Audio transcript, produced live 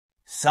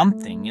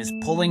Something is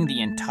pulling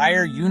the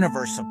entire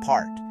universe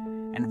apart,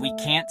 and we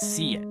can't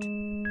see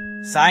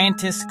it.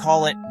 Scientists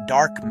call it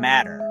dark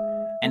matter,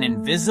 an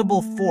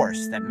invisible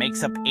force that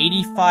makes up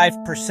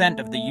 85%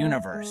 of the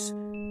universe.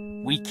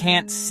 We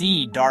can't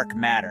see dark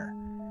matter,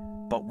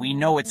 but we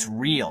know it's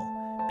real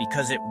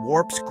because it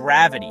warps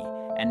gravity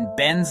and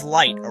bends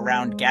light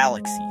around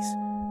galaxies.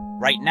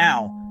 Right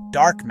now,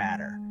 dark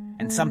matter,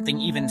 and something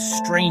even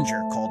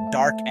stranger called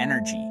dark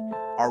energy,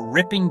 are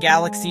ripping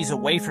galaxies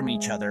away from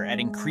each other at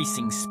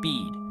increasing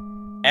speed.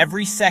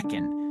 Every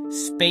second,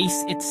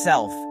 space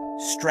itself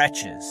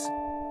stretches.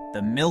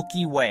 The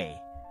Milky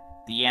Way,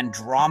 the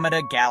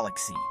Andromeda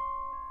Galaxy.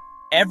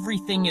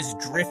 Everything is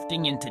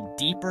drifting into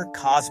deeper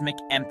cosmic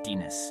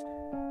emptiness.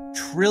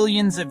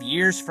 Trillions of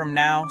years from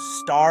now,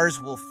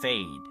 stars will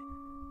fade.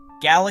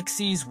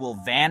 Galaxies will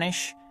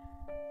vanish,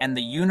 and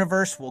the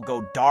universe will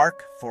go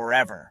dark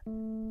forever.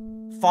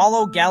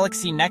 Follow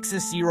Galaxy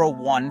Nexus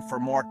 01 for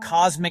more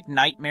cosmic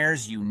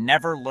nightmares you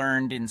never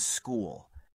learned in school.